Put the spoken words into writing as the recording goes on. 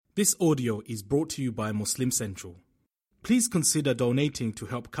This audio is brought to you by Muslim Central. Please consider donating to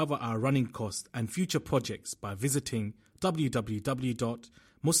help cover our running costs and future projects by visiting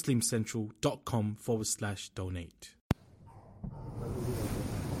www.muslimcentral.com/donate.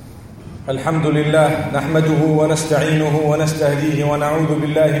 الحمد لله نحمده ونستعينه ونستهديه ونعوذ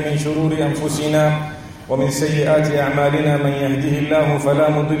بالله من شرور أنفسنا ومن سيئات أعمالنا من يهده الله فلا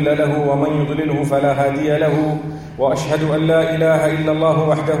مضل له ومن يضلله فلا هادي له وأشهد أن لا إله إلا الله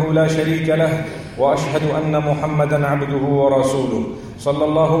وحده لا شريك له وأشهد أن محمدا عبده ورسوله صلى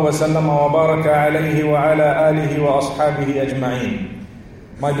الله وسلم وبارك عليه وعلى آله وأصحابه أجمعين.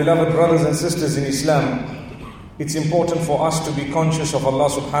 My beloved brothers and sisters in Islam, it's important for us to be conscious of Allah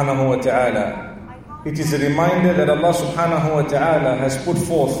subhanahu wa ta'ala. It is a reminder that Allah subhanahu wa ta'ala has put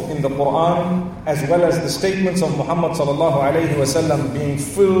forth in the Quran, as well as the statements of Muhammad sallallahu alayhi wa sallam being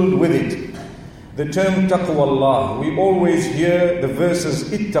filled with it. The term taqwallah, we always hear the verses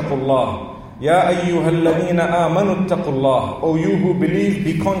ittaqullah, ya ayyuhalladhina amanu ittaqullah, O you who believe,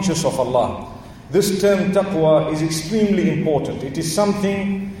 be conscious of Allah. This term taqwa is extremely important. It is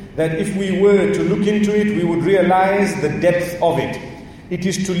something that if we were to look into it, we would realize the depth of it. It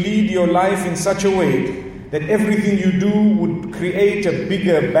is to lead your life in such a way that everything you do would create a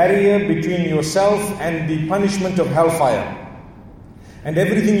bigger barrier between yourself and the punishment of hellfire. And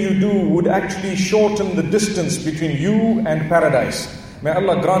everything you do would actually shorten the distance between you and paradise. May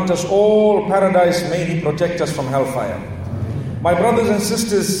Allah grant us all paradise, may He protect us from hellfire. My brothers and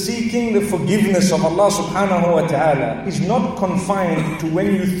sisters, seeking the forgiveness of Allah subhanahu wa ta'ala is not confined to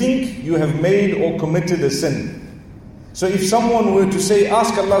when you think you have made or committed a sin. So if someone were to say,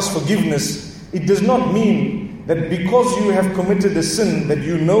 ask Allah's forgiveness, it does not mean that because you have committed a sin that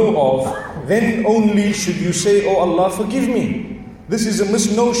you know of, then only should you say, oh Allah, forgive me. This is a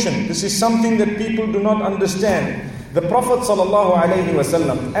misnotion. This is something that people do not understand. The Prophet sallallahu alaihi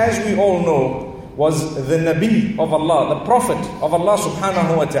wasallam, as we all know, was the Nabi of Allah, the Prophet of Allah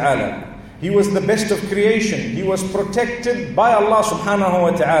subhanahu wa ta'ala. He was the best of creation. He was protected by Allah subhanahu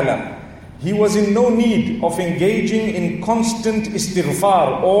wa ta'ala. He was in no need of engaging in constant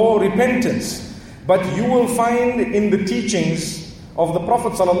istighfar or repentance. But you will find in the teachings of the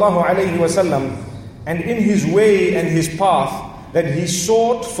Prophet sallallahu alaihi wasallam and in his way and his path that he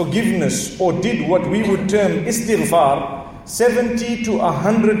sought forgiveness or did what we would term istighfar 70 to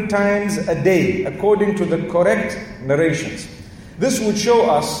 100 times a day, according to the correct narrations. This would show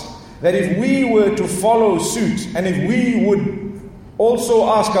us that if we were to follow suit and if we would also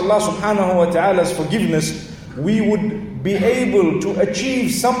ask Allah subhanahu wa ta'ala's forgiveness, we would be able to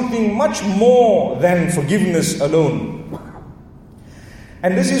achieve something much more than forgiveness alone.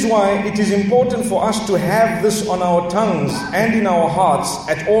 And this is why it is important for us to have this on our tongues and in our hearts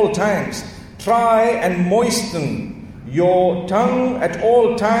at all times. Try and moisten your tongue at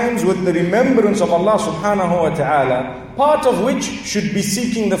all times with the remembrance of Allah subhanahu wa ta'ala, part of which should be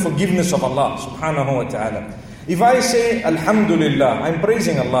seeking the forgiveness of Allah subhanahu wa ta'ala. If I say Alhamdulillah, I'm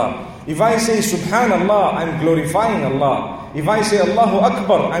praising Allah. If I say Subhanallah, I'm glorifying Allah. If I say Allahu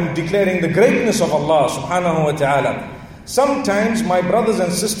Akbar, I'm declaring the greatness of Allah subhanahu wa ta'ala. Sometimes, my brothers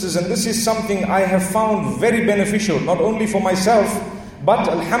and sisters, and this is something I have found very beneficial, not only for myself, but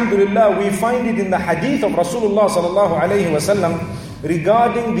Alhamdulillah, we find it in the hadith of Rasulullah sallallahu alayhi wasallam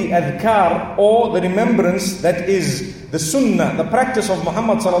regarding the adhkar or the remembrance that is the sunnah, the practice of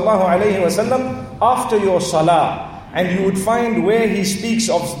Muhammad sallallahu alayhi wasallam after your salah. And you would find where he speaks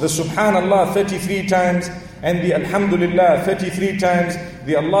of the Subhanallah 33 times and the Alhamdulillah 33 times,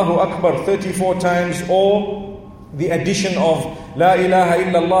 the Allahu Akbar 34 times, or the addition of La ilaha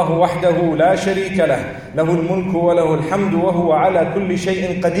illallah wahdahu la sharika lah, lahul mulku wa lahul hamdu wa huwa ala kulli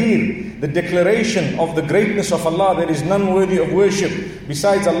shay'in qadir. The declaration of the greatness of Allah, there is none worthy of worship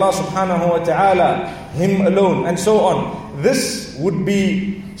besides Allah subhanahu wa ta'ala, Him alone, and so on. This would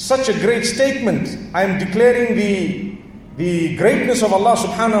be such a great statement. I am declaring the greatness of Allah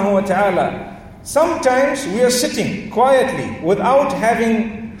subhanahu wa ta'ala. Sometimes we are sitting quietly without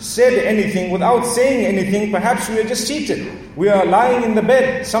having said anything, without saying anything. Perhaps we are just seated. We are lying in the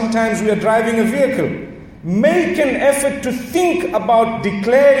bed. Sometimes we are driving a vehicle. Make an effort to think about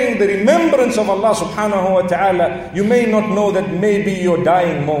declaring the remembrance of Allah subhanahu wa ta'ala. You may not know that may be your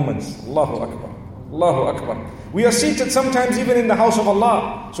dying moments. Allahu Akbar. Allahu Akbar. We are seated sometimes even in the house of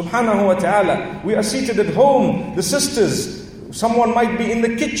Allah subhanahu wa ta'ala. We are seated at home, the sisters. Someone might be in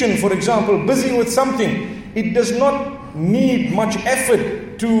the kitchen, for example, busy with something. It does not need much effort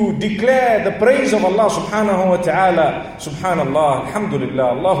to declare the praise of Allah subhanahu wa ta'ala. Subhanallah,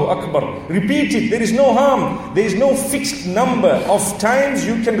 Alhamdulillah, Allahu Akbar. Repeat it, there is no harm. There is no fixed number of times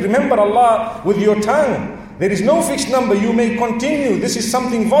you can remember Allah with your tongue. There is no fixed number. You may continue. This is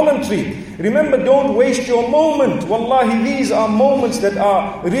something voluntary. Remember, don't waste your moment. Wallahi, these are moments that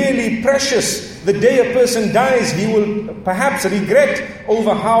are really precious. The day a person dies, he will perhaps regret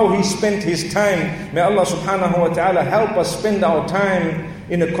over how he spent his time. May Allah subhanahu wa ta'ala help us spend our time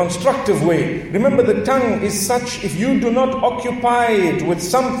in a constructive way. Remember, the tongue is such, if you do not occupy it with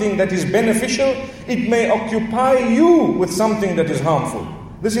something that is beneficial, it may occupy you with something that is harmful.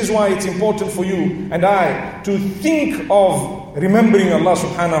 This is why it's important for you and I to think of remembering Allah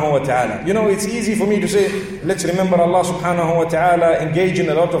subhanahu wa ta'ala. You know, it's easy for me to say, let's remember Allah subhanahu wa ta'ala, engage in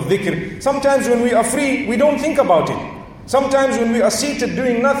a lot of dhikr. Sometimes when we are free, we don't think about it. Sometimes when we are seated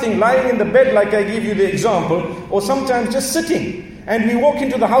doing nothing, lying in the bed like I gave you the example, or sometimes just sitting, and we walk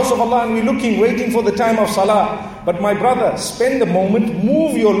into the house of Allah and we're looking, waiting for the time of salah. But my brother, spend a moment,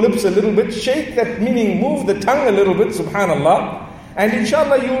 move your lips a little bit, shake that, meaning move the tongue a little bit, subhanallah. And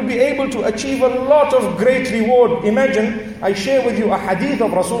inshallah you will be able to achieve a lot of great reward. Imagine, I share with you a hadith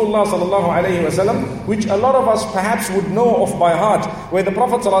of Rasulullah sallallahu alayhi wa sallam, which a lot of us perhaps would know of by heart, where the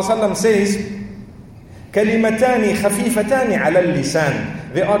Prophet sallallahu alayhi wa sallam says, كَلِمَتَانِ خَفِيفَتَانِ عَلَى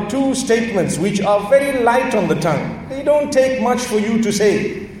اللِّسَانِ. There are two statements which are very light on the tongue. They don't take much for you to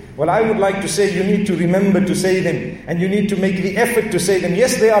say. Well, I would like to say you need to remember to say them, and you need to make the effort to say them.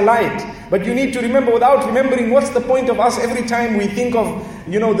 Yes, they are light, but you need to remember. Without remembering, what's the point of us every time we think of,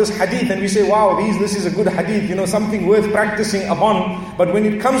 this hadith and we say, wow, this is a good hadith, something worth practicing upon. But when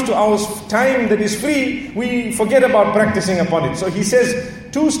it comes to our time that is free, we forget about practicing upon it. So he says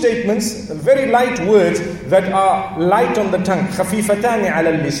two statements, very light words that are light on the tongue. خَفِيفَتَانِ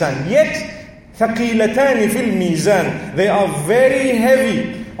عَلَى اللِّسَانِ Yet ثَقِيلَتَانِ فِي الْمِيزَانِ. They are very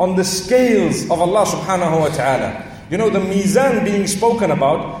heavy on the scales of Allah subhanahu wa ta'ala. The mizan being spoken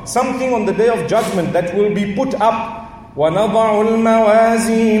about, something on the day of judgment that will be put up. وَنَضَعُ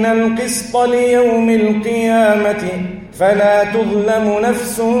الْمَوَازِينَ الْقِسْطَ لِيَوْمِ الْقِيَامَةِ فَلَا تُظْلَمُ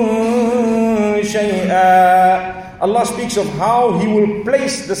نَفْسٌ شَيْئًا. Allah speaks of how He will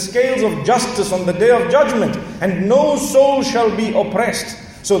place the scales of justice on the day of judgment, and no soul shall be oppressed.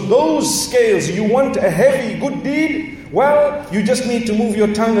 So those scales, you want a heavy good deed? Well, you just need to move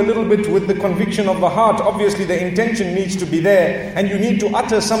your tongue a little bit with the conviction of the heart. Obviously, the intention needs to be there, and you need to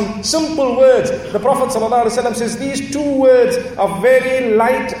utter some simple words. The Prophet ﷺ says these two words are very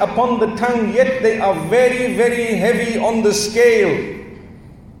light upon the tongue, yet they are very, very heavy on the scale.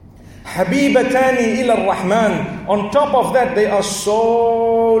 Habibatani ila Rahman. On top of that, they are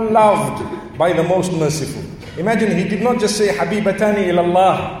so loved by the Most Merciful. Imagine, he did not just say Habibatani ila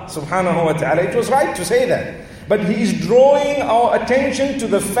Allah subhanahu wa ta'ala. It was right to say that. But he is drawing our attention to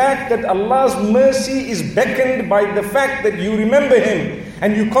the fact that Allah's mercy is beckoned by the fact that you remember Him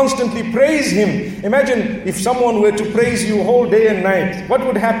and you constantly praise Him. Imagine if someone were to praise you whole day and night, what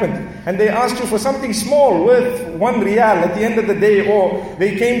would happen? And they asked you for something small worth 1 riyal at the end of the day, or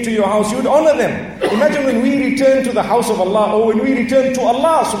they came to your house, you would honor them. Imagine when we return to the house of Allah, or when we return to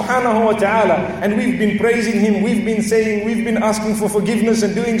Allah subhanahu wa ta'ala, and we've been praising Him, we've been saying, we've been asking for forgiveness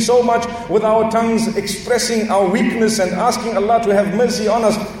and doing so much with our tongues, expressing our weakness and asking Allah to have mercy on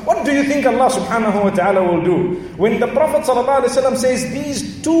us. What do you think Allah subhanahu wa ta'ala will do? When the Prophet sallallahu alaihi wasallam says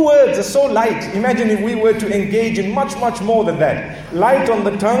these two words are so light, imagine if we were to engage in much, much more than that. Light on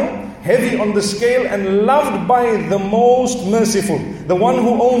the tongue, heavy on the scale, and loved by the Most Merciful, the one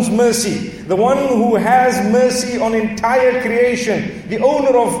who owns mercy, the one who has mercy on entire creation, the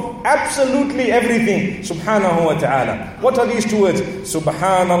owner of absolutely everything, subhanahu wa ta'ala. What are these two words?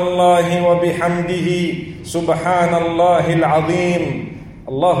 Subhanallahi wa bihamdihi, subhanallahi al-azim.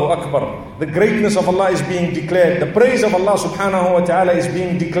 Allahu Akbar. The greatness of Allah is being declared. The praise of Allah subhanahu wa ta'ala is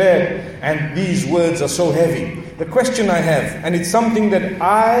being declared. And these words are so heavy. The question I have, and it's something that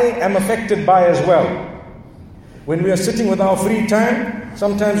I am affected by as well. When we are sitting with our free time,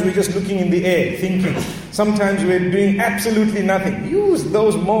 sometimes we're just looking in the air, thinking. Sometimes we're doing absolutely nothing. Use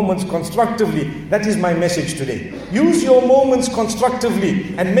those moments constructively. That is my message today. Use your moments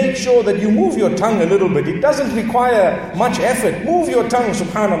constructively and make sure that you move your tongue a little bit. It doesn't require much effort. Move your tongue,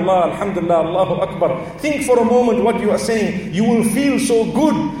 subhanallah, alhamdulillah, Allahu Akbar. Think for a moment what you are saying. You will feel so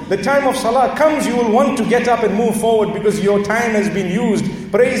good. The time of salah comes, you will want to get up and move forward because your time has been used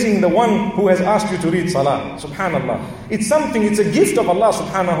praising the one who has asked you to read salah. Subhanallah. It's something, it's a gift of Allah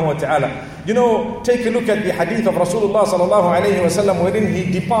subhanahu wa ta'ala. Take a look at the hadith of Rasulullah sallallahu alayhi wa sallam, wherein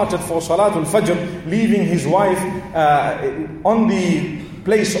he departed for Salatul Fajr, leaving his wife on the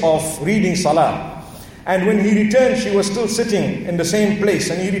place of reading salah. And when he returned, she was still sitting in the same place.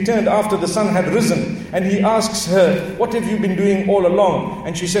 And he returned after the sun had risen. And he asks her, what have you been doing all along?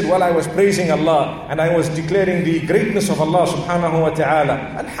 And she said, well, I was praising Allah and I was declaring the greatness of Allah subhanahu wa ta'ala.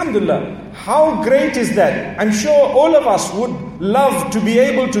 Alhamdulillah, how great is that? I'm sure all of us would love to be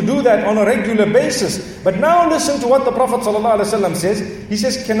able to do that on a regular basis. But now listen to what the Prophet sallallahu alaihi wasallam says. He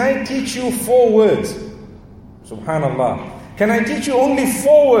says, can I teach you 4 words? Subhanallah. Can I teach you only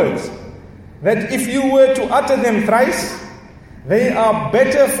 4 words? That if you were to utter them thrice, they are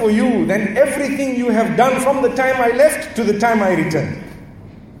better for you than everything you have done from the time I left to the time I returned.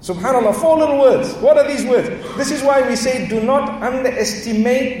 Subhanallah, 4 little words. What are these words? This is why we say do not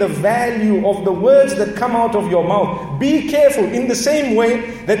underestimate the value of the words that come out of your mouth. Be careful in the same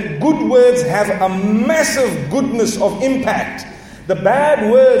way that good words have a massive goodness of impact. The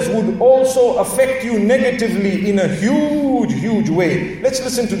bad words would also affect you negatively in a huge way. Let's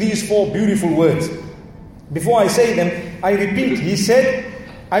listen to these 4 beautiful words. Before I say them, I repeat, he said,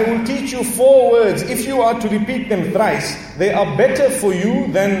 I will teach you 4 words. If you are to repeat them thrice, they are better for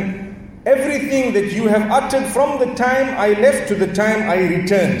you than everything that you have uttered from the time I left to the time I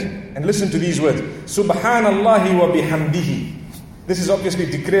returned. And listen to these words. Subhanallahi wa bihamdihi. This is obviously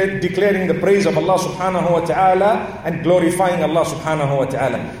declaring the praise of Allah subhanahu wa ta'ala and glorifying Allah subhanahu wa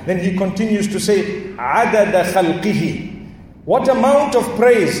ta'ala. Then he continues to say, Adada khalqihi. What amount of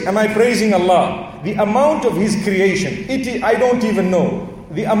praise am I praising Allah? The amount of His creation. I don't even know.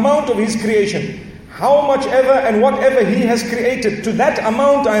 The amount of His creation. How much ever and whatever He has created, to that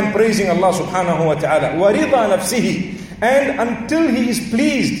amount I am praising Allah subhanahu wa ta'ala. Wa rida nafsihi. And until He is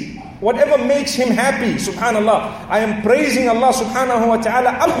pleased, whatever makes Him happy, subhanallah, I am praising Allah subhanahu wa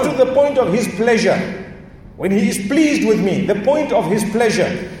ta'ala up to the point of His pleasure. When He is pleased with me, the point of His pleasure.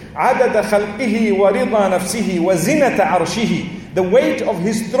 عَدَدَ خَلْقِهِ وَرِضَى نَفْسِهِ وَزِنَةَ عَرْشِهِ. The weight of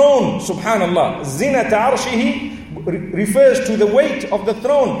His throne, subhanallah. زِنَةَ عَرْشِهِ refers to the weight of the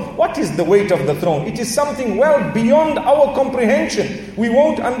throne. What is the weight of the throne? It is something well beyond our comprehension. We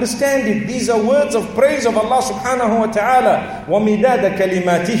won't understand it. These are words of praise of Allah subhanahu wa ta'ala. وَمِدَادَ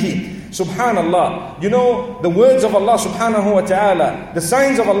كَلِمَاتِهِ. Subhanallah. You know, the words of Allah subhanahu wa ta'ala, the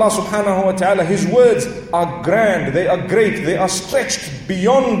signs of Allah subhanahu wa ta'ala, His words are grand, they are great, they are stretched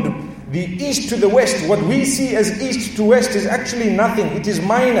beyond the east to the west. What we see as east to west is actually nothing. It is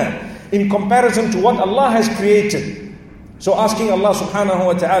minor in comparison to what Allah has created. So asking Allah subhanahu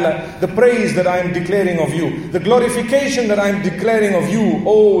wa ta'ala, the praise that I am declaring of you, the glorification that I am declaring of you,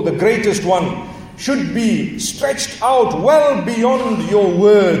 oh, the greatest one, should be stretched out well beyond your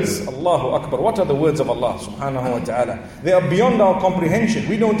words. Allahu Akbar. What are the words of Allah subhanahu wa ta'ala? They are beyond our comprehension.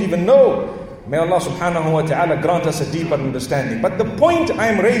 We don't even know. May Allah subhanahu wa ta'ala grant us a deeper understanding. But the point I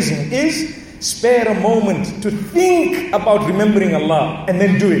am raising is, spare a moment to think about remembering Allah and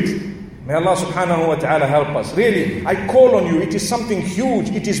then do it. May Allah subhanahu wa ta'ala help us. Really, I call on you. It is something huge.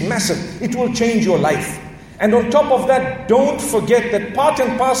 It is massive. It will change your life. And on top of that, don't forget that part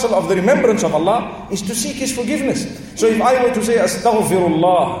and parcel of the remembrance of Allah is to seek His forgiveness. So if I were to say,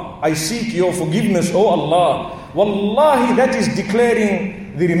 Astaghfirullah, I seek your forgiveness, O Allah, Wallahi, that is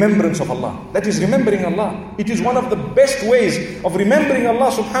declaring the remembrance of Allah. That is remembering Allah. It is one of the best ways of remembering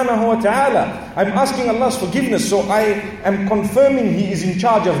Allah subhanahu wa ta'ala. I'm asking Allah's forgiveness, so I am confirming He is in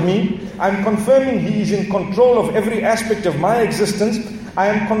charge of me. I'm confirming He is in control of every aspect of my existence. I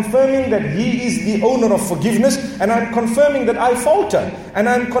am confirming that He is the owner of forgiveness, and I'm confirming that I falter, and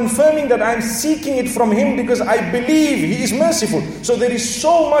I'm confirming that I'm seeking it from Him because I believe He is merciful. So there is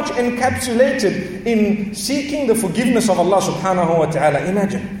so much encapsulated in seeking the forgiveness of Allah subhanahu wa ta'ala.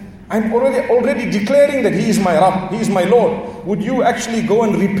 Imagine, I'm already declaring that He is my Rabb, He is my Lord. Would you actually go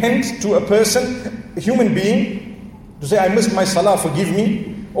and repent to a person, a human being, to say, I missed my salah, forgive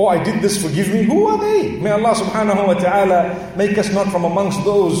me? Oh, I did this, forgive me. Who are they? May Allah subhanahu wa ta'ala make us not from amongst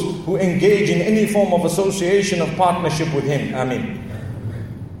those who engage in any form of association, of partnership with Him. Ameen.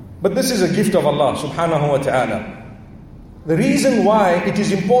 But this is a gift of Allah subhanahu wa ta'ala. The reason why it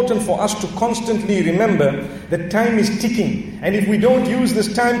is important for us to constantly remember that time is ticking, and if we don't use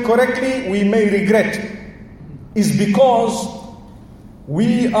this time correctly, we may regret, is because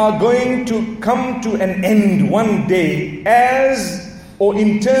we are going to come to an end one day or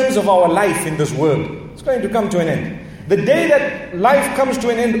in terms of our life in this world. It's going to come to an end. The day that life comes to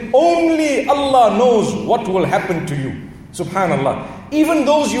an end, only Allah knows what will happen to you. Subhanallah. Even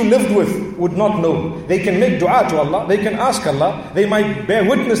those you lived with would not know. They can make dua to Allah, they can ask Allah, they might bear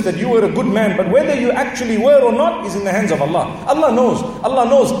witness that you were a good man, but whether you actually were or not is in the hands of Allah. Allah knows. Allah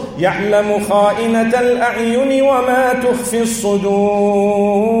knows. يَعْلَمُ خَائِنَةَ الْأَعْيُنِ وَمَا تُخْفِي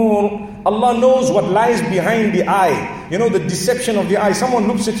الصُّدُورِ. Allah knows what lies behind the eye. the deception of the eye. Someone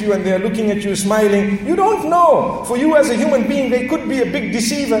looks at you and they're looking at you smiling. You don't know. For you as a human being, they could be a big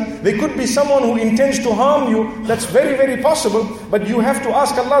deceiver. They could be someone who intends to harm you. That's very, very possible. But you have to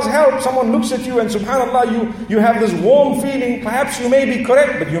ask Allah's help. Someone looks at you and subhanAllah, you have this warm feeling. Perhaps you may be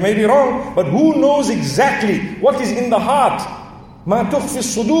correct, but you may be wrong. But who knows exactly what is in the heart? Ma tukhfi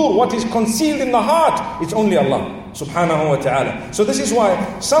as-sudur, what is concealed in the heart? It's only Allah subhanahu wa ta'ala. So this is why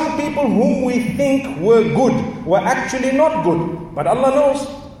some people whom we think were good were actually not good. But Allah knows.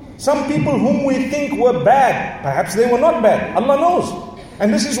 Some people whom we think were bad, perhaps they were not bad. Allah knows.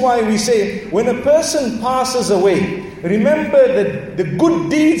 And this is why we say, when a person passes away, remember that the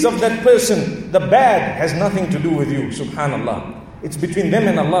good deeds of that person, the bad has nothing to do with you, subhanallah. It's between them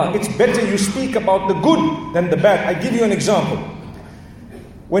and Allah. It's better you speak about the good than the bad. I give you an example.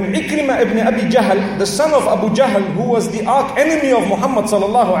 When Ikrimah ibn Abi Jahl, the son of Abu Jahl, who was the arch enemy of Muhammad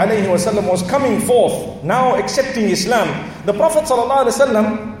sallallahu alayhi wasallam, was coming forth, now accepting Islam, the Prophet sallallahu alayhi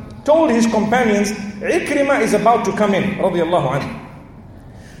wasallam told his companions, Ikrimah is about to come in, radiyallahu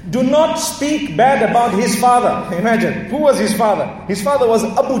anhu. Do not speak bad about his father. Imagine, who was his father? His father was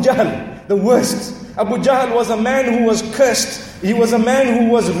Abu Jahl, the worst. Abu Jahl was a man who was cursed. He was a man who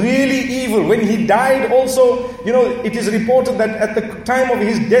was really evil. When he died also, it is reported that at the time of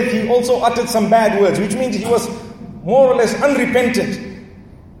his death, he also uttered some bad words, which means he was more or less unrepentant.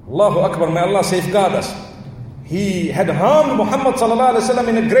 Allahu Akbar, may Allah safeguard us. He had harmed Muhammad sallallahu alaihi wasallam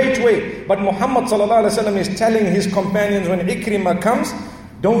in a great way. But Muhammad sallallahu alaihi wasallam is telling his companions, when Ikrimah comes,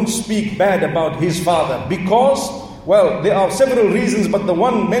 don't speak bad about his father. Because, well, there are several reasons, but the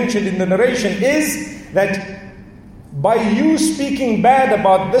one mentioned in the narration is that by you speaking bad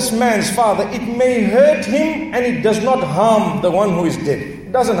about this man's father, it may hurt him and it does not harm the one who is dead.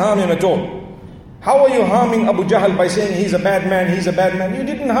 It doesn't harm him at all. How are you harming Abu Jahl by saying he's a bad man, he's a bad man? You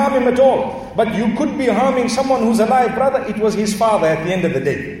didn't harm him at all. But you could be harming someone who's alive. Brother, it was his father at the end of the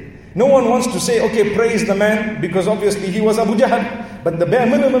day. No one wants to say, okay, praise the man, because obviously he was Abu Jahl. But the bare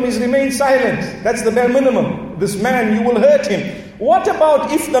minimum is remain silent. That's the bare minimum. This man, you will hurt him. What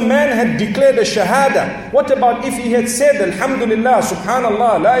about if the man had declared a shahada? What about if he had said, Alhamdulillah,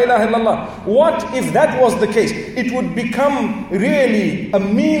 Subhanallah, La ilaha illallah? What if that was the case? It would become really a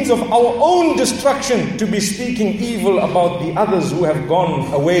means of our own destruction to be speaking evil about the others who have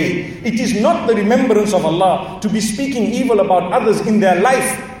gone away. It is not the remembrance of Allah to be speaking evil about others in their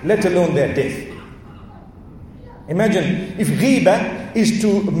life, let alone their death. Imagine if ghiba is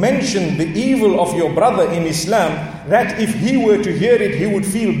to mention the evil of your brother in Islam, that if he were to hear it, he would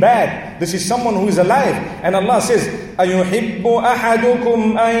feel bad. This is someone who is alive. And Allah says, أَيُحِبُّ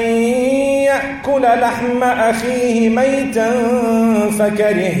أَحَدُكُمْ أَن يَأْكُلَ لَحْمَ أَخِيهِ مَيْتًا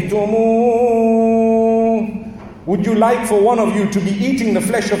فَكَرِهْتُمُوهُ. Would you like for one of you to be eating the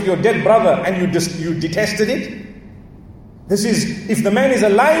flesh of your dead brother and you detested it? This is, if the man is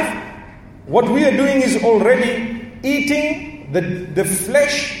alive, what we are doing is already eating the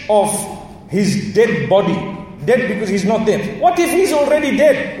flesh of his dead body. Dead because he's not dead. What if he's already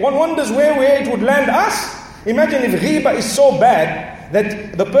dead? One wonders where it would land us. Imagine if ghiba is so bad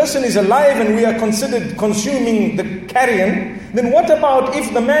that the person is alive and we are considered consuming the carrion. Then what about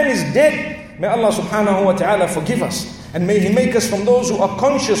if the man is dead? May Allah subhanahu wa ta'ala forgive us. And may He make us from those who are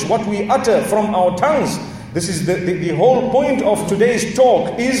conscious what we utter from our tongues. This is the whole point of today's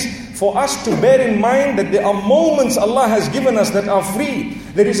talk, is for us to bear in mind that there are moments Allah has given us that are free.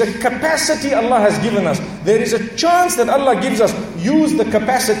 There is a capacity Allah has given us. There is a chance that Allah gives us. Use the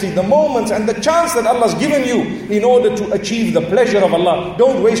capacity, the moments and the chance that Allah has given you in order to achieve the pleasure of Allah.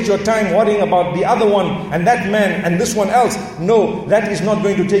 Don't waste your time worrying about the other one and that man and this one else. No, that is not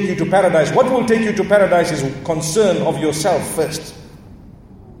going to take you to paradise. What will take you to paradise is concern of yourself first.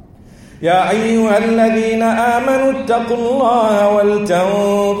 يا أيها الذين آمنوا اتقوا الله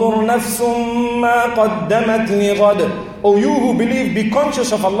ولتنظر نفس ما قدمت لغد. O you who believe, be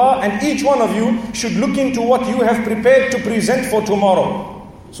conscious of Allah, and each one of you should look into what you have prepared to present for tomorrow.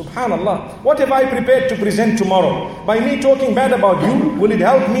 Subhanallah. What have I prepared to present tomorrow? By me talking bad about you, will it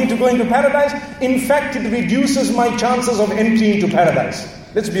help me to go into paradise? In fact, it reduces my chances of entry into paradise.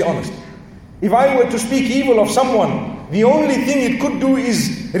 Let's be honest. If I were to speak evil of someone, the only thing it could do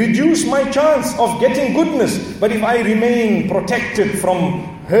is reduce my chance of getting goodness. But if I remain protected from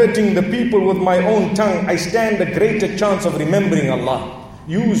hurting the people with my own tongue, I stand a greater chance of remembering Allah.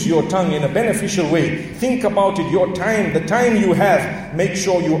 Use your tongue in a beneficial way. Think about it, your time, the time you have. Make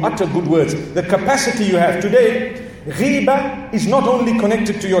sure you utter good words. The capacity you have today, Ghiba is not only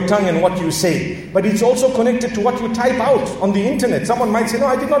connected to your tongue and what you say, but it's also connected to what you type out on the internet. Someone might say, no,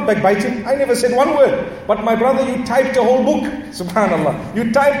 I did not backbite him. I never said one word. But my brother, you typed a whole book. Subhanallah.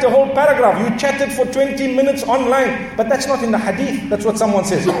 You typed a whole paragraph. You chatted for 20 minutes online. But that's not in the hadith. That's what someone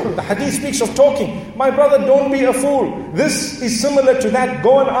says. The hadith speaks of talking. My brother, don't be a fool. This is similar to that.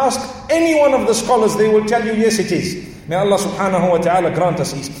 Go and ask any one of the scholars. They will tell you, yes, it is. May Allah subhanahu wa ta'ala grant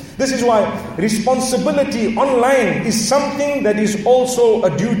us ease. This is why responsibility online is something that is also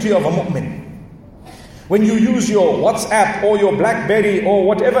a duty of a mu'min. When you use your WhatsApp or your BlackBerry or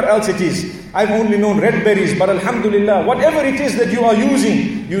whatever else it is, I've only known Redberries, but alhamdulillah, whatever it is that you are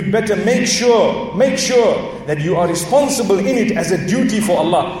using, you'd better make sure that you are responsible in it as a duty for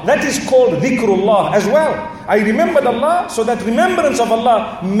Allah. That is called dhikrullah as well. I remembered Allah, so that remembrance of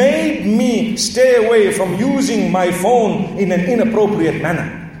Allah made me stay away from using my phone in an inappropriate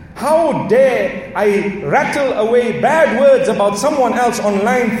manner. How dare I rattle away bad words about someone else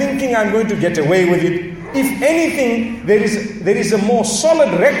online thinking I'm going to get away with it? If anything, there is a more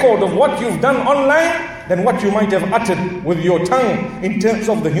solid record of what you've done online than what you might have uttered with your tongue in terms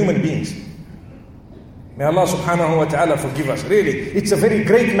of the human beings. May Allah subhanahu wa ta'ala forgive us. Really, it's a very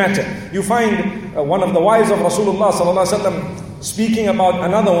great matter. You find one of the wives of Rasulullah sallallahu alaihi wasallam speaking about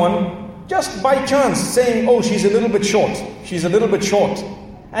another one, just by chance saying, oh, she's a little bit short. She's a little bit short.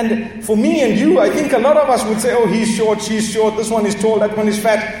 And for me and you, I think a lot of us would say, oh, he's short, she's short, this one is tall, that one is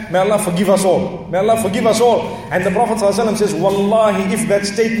fat. May Allah forgive us all. May Allah forgive us all. And the Prophet ﷺ says, Wallahi, if that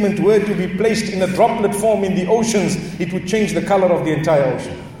statement were to be placed in a droplet form in the oceans, it would change the color of the entire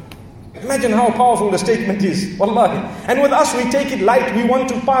ocean. Imagine how powerful the statement is. Wallahi. And with us, we take it light. We want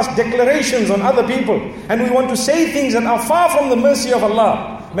to pass declarations on other people. And we want to say things that are far from the mercy of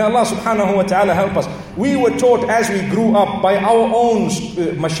Allah. May Allah subhanahu wa ta'ala help us. We were taught as we grew up by our own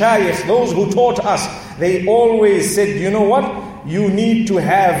mashayikh, those who taught us. They always said, you know what? You need to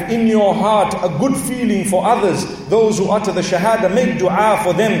have in your heart a good feeling for others. Those who utter the shahada, make dua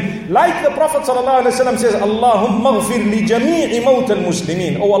for them. Like the Prophet ﷺ says, Allahumma ghfir li jami'i mawt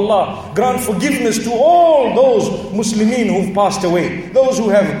al-muslimin. Oh Allah, grant forgiveness to all those Muslimin who've passed away. Those who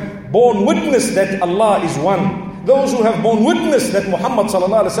have borne witness that Allah is one. Those who have borne witness that Muhammad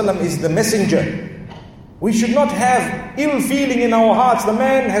ﷺ is the messenger. We should not have ill feeling in our hearts. The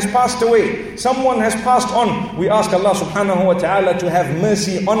man has passed away. Someone has passed on. We ask Allah subhanahu wa ta'ala to have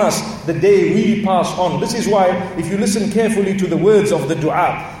mercy on us the day we pass on. This is why, if you listen carefully to the words of the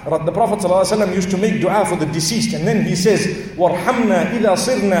dua, the Prophet ﷺ used to make dua for the deceased. And then he says, وَارْحَمْنَا إِذَا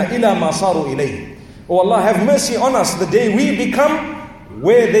صِرْنَا إِلَى مَا صَارُوا إِلَيْهِ. Oh Allah, have mercy on us the day we become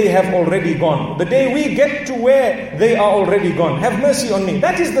where they have already gone. The day we get to where they are already gone. Have mercy on me.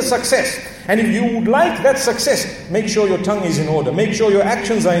 That is the success. And if you would like that success, make sure your tongue is in order. Make sure your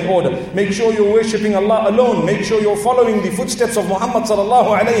actions are in order. Make sure you're worshipping Allah alone. Make sure you're following the footsteps of Muhammad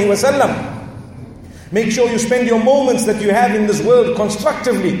sallallahu alayhi wa sallam. Make sure you spend your moments that you have in this world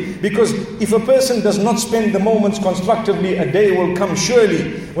constructively. Because if a person does not spend the moments constructively, a day will come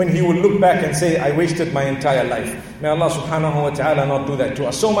surely when he will look back and say, I wasted my entire life. May Allah subhanahu wa ta'ala not do that to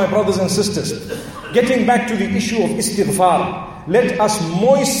us. So my brothers and sisters, getting back to the issue of istighfar, let us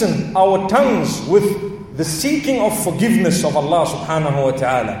moisten our tongues with the seeking of forgiveness of Allah subhanahu wa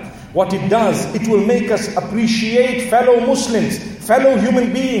ta'ala. What it does, it will make us appreciate fellow Muslims, fellow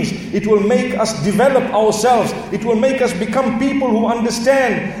human beings. It will make us develop ourselves. It will make us become people who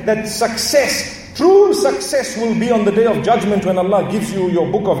understand that success, true success, will be on the day of judgment when Allah gives you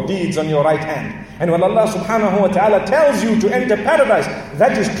your book of deeds on your right hand. And when Allah subhanahu wa ta'ala tells you to enter paradise,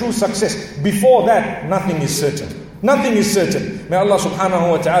 that is true success. Before that, nothing is certain. Nothing is certain. May Allah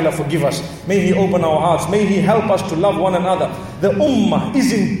subhanahu wa ta'ala forgive us. May He open our hearts. May He help us to love one another. The ummah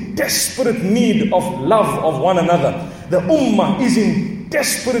is in desperate need of love of one another. The ummah is in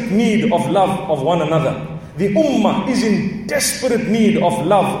desperate need of love of one another. The ummah is in desperate need of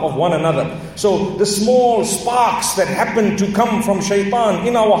love of one another. So the small sparks that happen to come from shaitan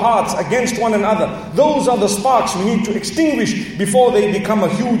in our hearts against one another, those are the sparks we need to extinguish before they become a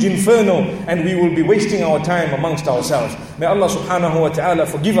huge inferno and we will be wasting our time amongst ourselves. May Allah subhanahu wa ta'ala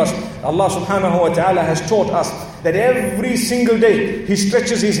forgive us. Allah subhanahu wa ta'ala has taught us that every single day He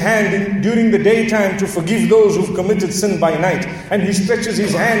stretches His hand during the daytime to forgive those who've committed sin by night. And He stretches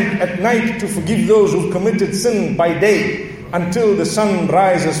His hand at night to forgive those who've committed sin by day until the sun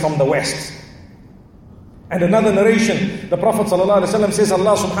rises from the west. And another narration, the Prophet ﷺ says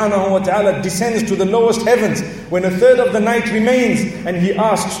Allah subhanahu wa ta'ala descends to the lowest heavens when a third of the night remains and He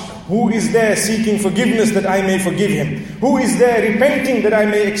asks, who is there seeking forgiveness that I may forgive him? Who is there repenting that I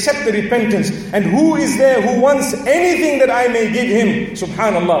may accept the repentance? And who is there who wants anything that I may give him?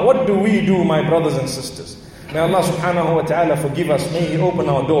 Subhanallah, what do we do, my brothers and sisters? May Allah subhanahu wa ta'ala forgive us. May He open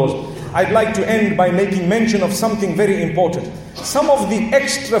our doors. I'd like to end by making mention of something very important. Some of the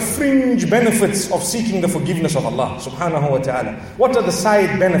extra fringe benefits of seeking the forgiveness of Allah subhanahu wa ta'ala. What are the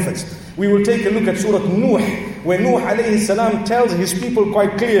side benefits? We will take a look at Surah Nuh, where Nuh alayhi salam tells his people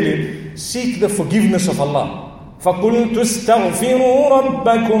quite clearly, seek the forgiveness of Allah. فَقُلْتُ اسْتَغْفِرُوا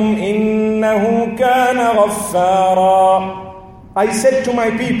رَبَّكُمْ إِنَّهُ كَانَ غَفَّارًا. I said to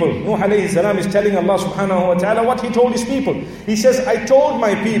my people, Nuh alayhi salam is telling Allah subhanahu wa ta'ala what he told his people. He says, I told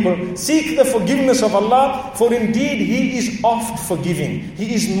my people, seek the forgiveness of Allah, for indeed He is oft forgiving.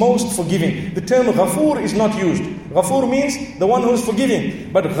 He is most forgiving. The term Ghafoor is not used. Ghafoor means the one who is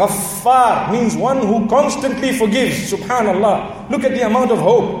forgiving. But Ghaffar means one who constantly forgives. Subhanallah. Look at the amount of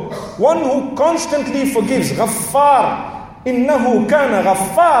hope. One who constantly forgives. Ghaffar. Innahu kana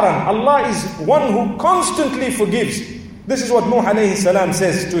ghaffaran. Allah is one who constantly forgives. This is what Nuh alayhi salam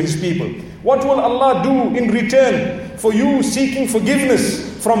says to his people. What will Allah do in return for you seeking forgiveness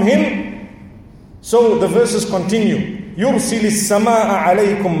from Him? So the verses continue. يُرْسِلِ السَّمَاءَ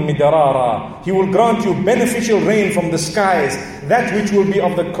عَلَيْكُمْ مِدَرَارًا. He will grant you beneficial rain from the skies, that which will be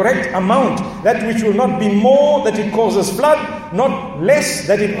of the correct amount, that which will not be more that it causes flood, not less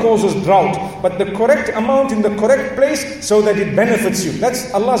that it causes drought, but the correct amount in the correct place so that it benefits you.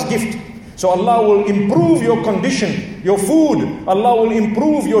 That's Allah's gift. So Allah will improve your condition, your food. Allah will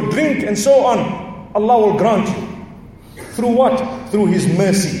improve your drink and so on. Allah will grant you. Through what? Through His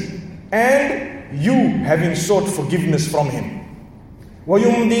mercy. And you having sought forgiveness from Him.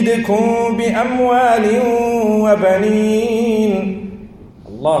 وَيُمْدِدْكُمْ بِأَمْوَالٍ وَبَنِينَ.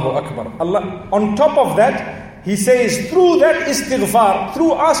 Allahu Akbar. Allah, on top of that, He says, through that istighfar,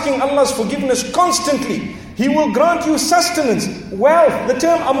 through asking Allah's forgiveness constantly, He will grant you sustenance, wealth. The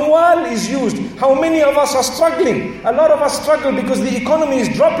term amwal is used. How many of us are struggling? A lot of us struggle because the economy is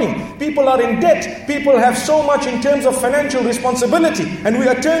dropping. People are in debt. People have so much in terms of financial responsibility. And we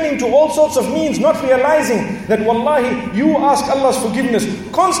are turning to all sorts of means, not realizing that wallahi, you ask Allah's forgiveness.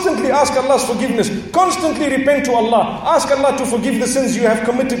 Constantly ask Allah's forgiveness. Constantly repent to Allah. Ask Allah to forgive the sins you have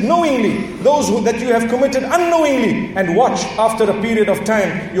committed knowingly, those that you have committed unknowingly. And watch, after a period of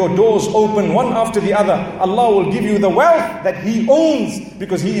time, your doors open one after the other. Allah will give you the wealth that He owns,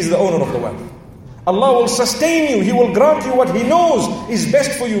 because He is the owner of the wealth. Allah will sustain you. He will grant you what He knows is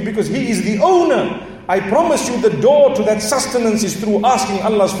best for you, because He is the owner. I promise you, the door to that sustenance is through asking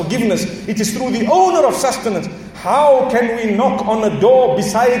Allah's forgiveness. It is through the owner of sustenance. How can we knock on a door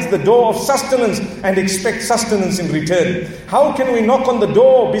besides the door of sustenance and expect sustenance in return? How can we knock on the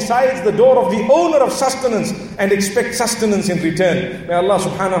door besides the door of the owner of sustenance and expect sustenance in return? May Allah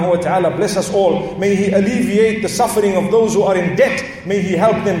subhanahu wa ta'ala bless us all. May He alleviate the suffering of those who are in debt. May He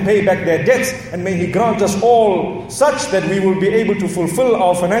help them pay back their debts. And may He grant us all such that we will be able to fulfill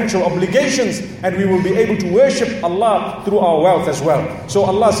our financial obligations, and we will be able to worship Allah through our wealth as well. So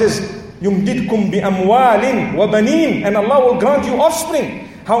Allah says, يُمْدِدْكُمْ بِأَمْوَالٍ وَبَنِينَ. And Allah will grant you offspring.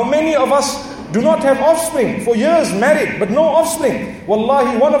 How many of us do not have offspring? For years married, but no offspring.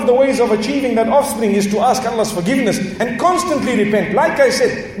 Wallahi, one of the ways of achieving that offspring is to ask Allah's forgiveness and constantly repent. Like I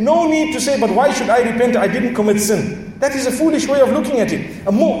said, no need to say, but why should I repent? I didn't commit sin. That is a foolish way of looking at it.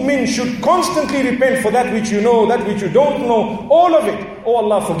 A mu'min should constantly repent for that which you know, that which you don't know, all of it. Oh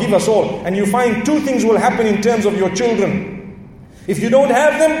Allah, forgive us all. And you find two things will happen in terms of your children. If you don't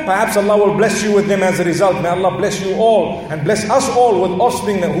have them, perhaps Allah will bless you with them as a result. May Allah bless you all and bless us all with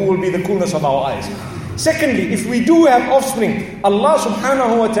offspring who will be the coolness of our eyes. Secondly, if we do have offspring, Allah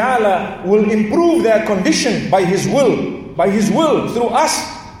subhanahu wa ta'ala will improve their condition by His will through us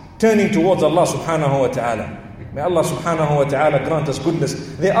turning towards Allah subhanahu wa ta'ala. May Allah subhanahu wa ta'ala grant us goodness.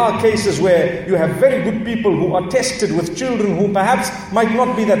 There are cases where you have very good people who are tested with children who perhaps might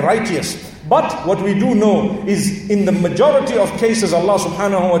not be that righteous. But what we do know is, in the majority of cases, Allah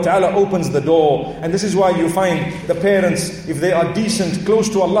subhanahu wa ta'ala opens the door. And this is why you find the parents, if they are decent, close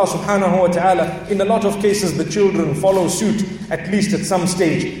to Allah subhanahu wa ta'ala, in a lot of cases the children follow suit, at least at some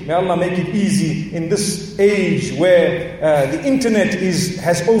stage. May Allah make it easy in this age where the internet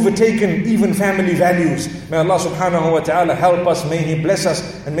has overtaken even family values. May Allah subhanahu wa ta'ala help us, may He bless us,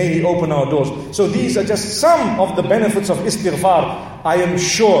 and may He open our doors. So these are just some of the benefits of istighfar. I am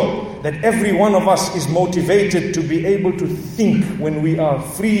sure that every one of us is motivated to be able to think when we are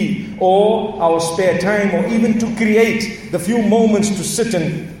free, or our spare time, or even to create the few moments to sit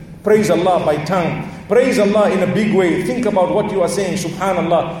and praise Allah by tongue. Praise Allah in a big way. Think about what you are saying,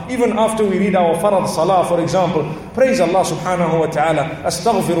 subhanallah. Even after we read our farad salah, for example, praise Allah subhanahu wa ta'ala.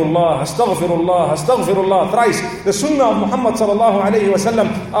 Astaghfirullah, astaghfirullah, astaghfirullah. Thrice. The sunnah of Muhammad sallallahu alayhi wa sallam,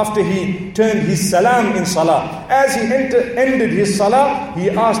 after he turned his salam in salah, as he ended his salah, he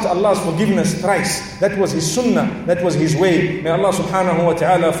asked Allah's forgiveness thrice. That was his sunnah. That was his way. May Allah subhanahu wa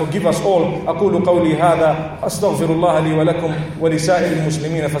ta'ala forgive us all. أقول قولي هذا أستغفر الله لي ولكم ولسائر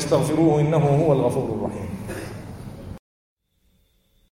المسلمين فاستغفروه إنه هو الغفور الرحيم.